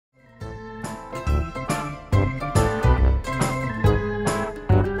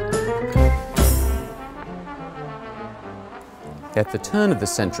At the turn of the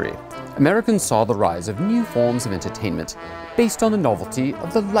century, Americans saw the rise of new forms of entertainment based on the novelty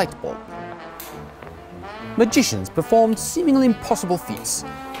of the light bulb. Magicians performed seemingly impossible feats,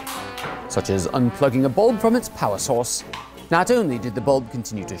 such as unplugging a bulb from its power source. Not only did the bulb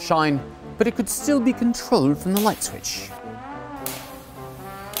continue to shine, but it could still be controlled from the light switch.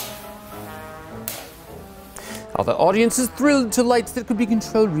 Other audiences thrilled to lights that could be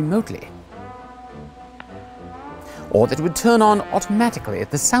controlled remotely, or that would turn on automatically at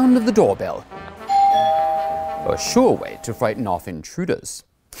the sound of the doorbell. A sure way to frighten off intruders.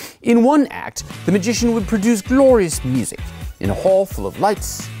 In one act, the magician would produce glorious music in a hall full of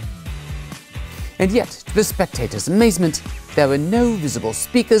lights. And yet, to the spectators' amazement, there were no visible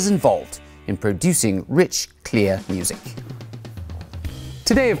speakers involved in producing rich, clear music.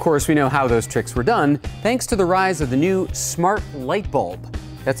 Today, of course, we know how those tricks were done thanks to the rise of the new smart light bulb.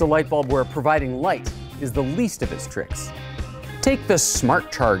 That's a light bulb where providing light is the least of its tricks. Take the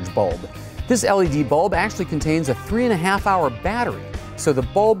Smart Charge bulb. This LED bulb actually contains a 3.5-hour battery, so the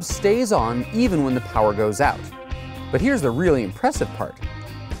bulb stays on even when the power goes out. But here's the really impressive part.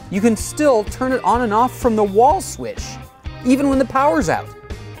 You can still turn it on and off from the wall switch, even when the power's out.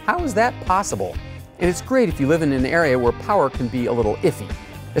 How is that possible? And it's great if you live in an area where power can be a little iffy,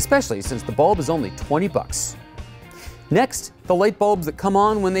 especially since the bulb is only 20 bucks. Next, the light bulbs that come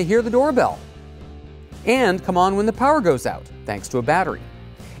on when they hear the doorbell, and come on when the power goes out, thanks to a battery,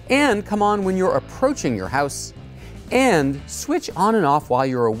 and come on when you're approaching your house, and switch on and off while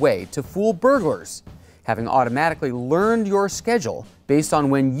you're away to fool burglars, having automatically learned your schedule based on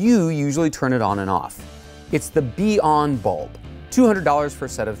when you usually turn it on and off. It's the Be On bulb, $200 for a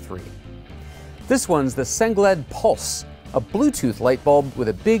set of 3. This one's the Sengled Pulse, a Bluetooth light bulb with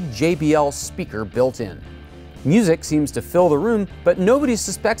a big JBL speaker built in. Music seems to fill the room, but nobody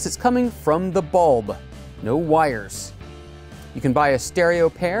suspects it's coming from the bulb. No wires. You can buy a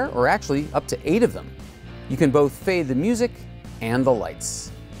stereo pair, or actually up to 8 of them. You can both fade the music and the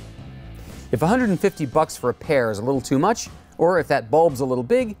lights. If 150 bucks for a pair is a little too much, or if that bulb's a little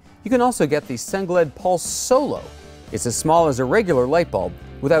big, you can also get the Sengled Pulse Solo. It's as small as a regular light bulb,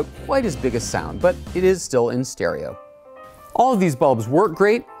 without quite as big a sound, but it is still in stereo. All of these bulbs work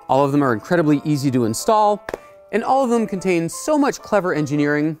great, all of them are incredibly easy to install, and all of them contain so much clever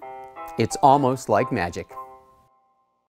engineering, it's almost like magic.